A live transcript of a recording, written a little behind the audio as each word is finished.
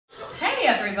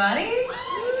everybody.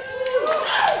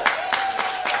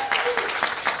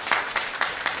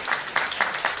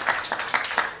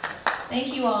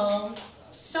 Thank you all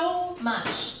so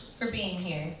much for being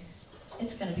here.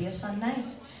 It's going to be a fun night.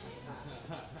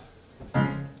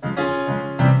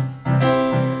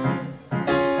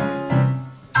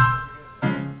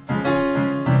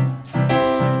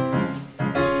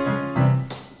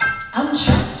 I'm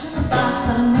trapped in a box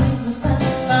that I made myself.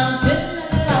 I'm sitting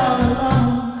in it all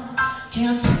alone.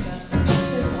 Can't pick up the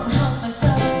pieces, won't help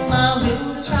myself. My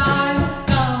will to try is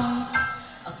gone.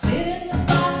 I'll sit in this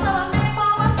box that I made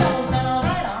for myself, and I'll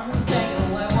write on the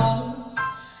stairway walls.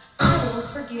 I will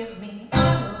forgive me, I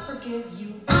will forgive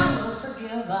you, I will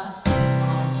forgive us.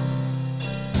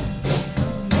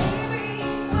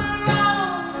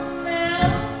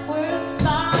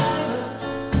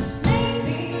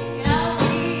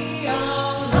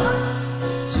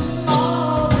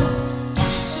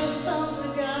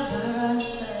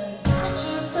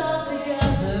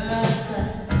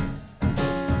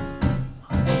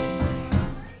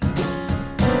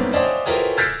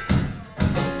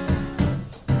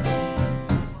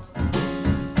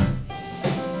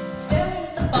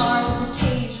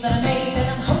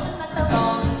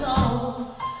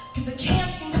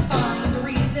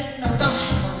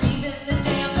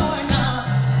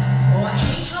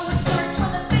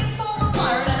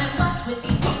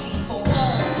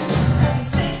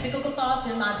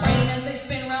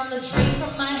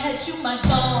 To my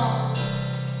bones.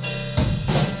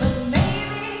 But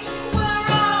maybe we're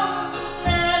on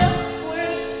that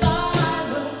upward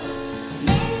spiral.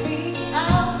 Maybe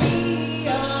I'll be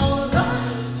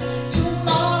alright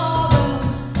tomorrow.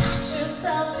 Got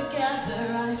yourself together,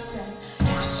 I said.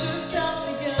 Got yourself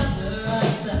together, I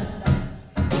said.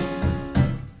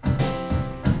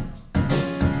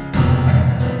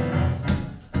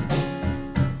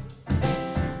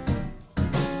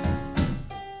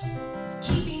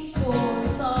 Keeping score,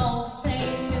 it's all the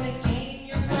same in a game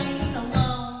you're playing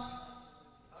alone.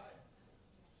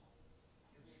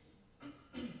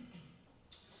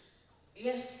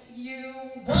 If you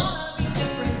wanna be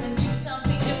different, then do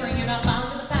something different. You're not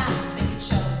bound to the path that you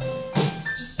chose.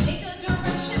 Just pick a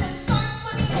direction and start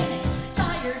swimming in it.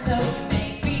 Tired though you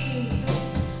may be,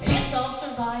 it's all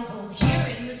survival here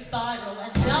in the spiral,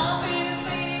 and love is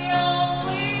the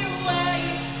only way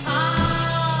out.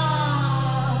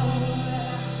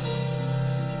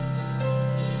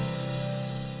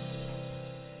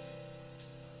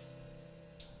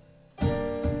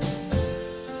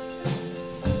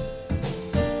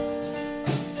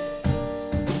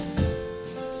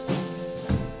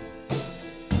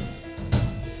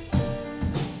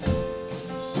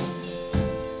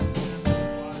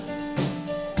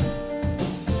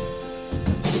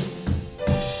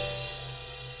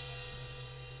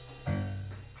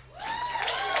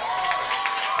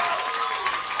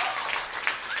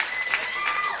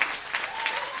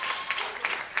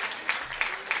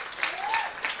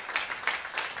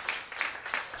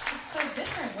 It's so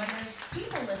different when there's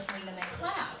people listening and they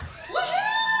clap.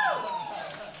 Woohoo!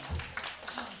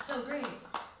 Oh, so great.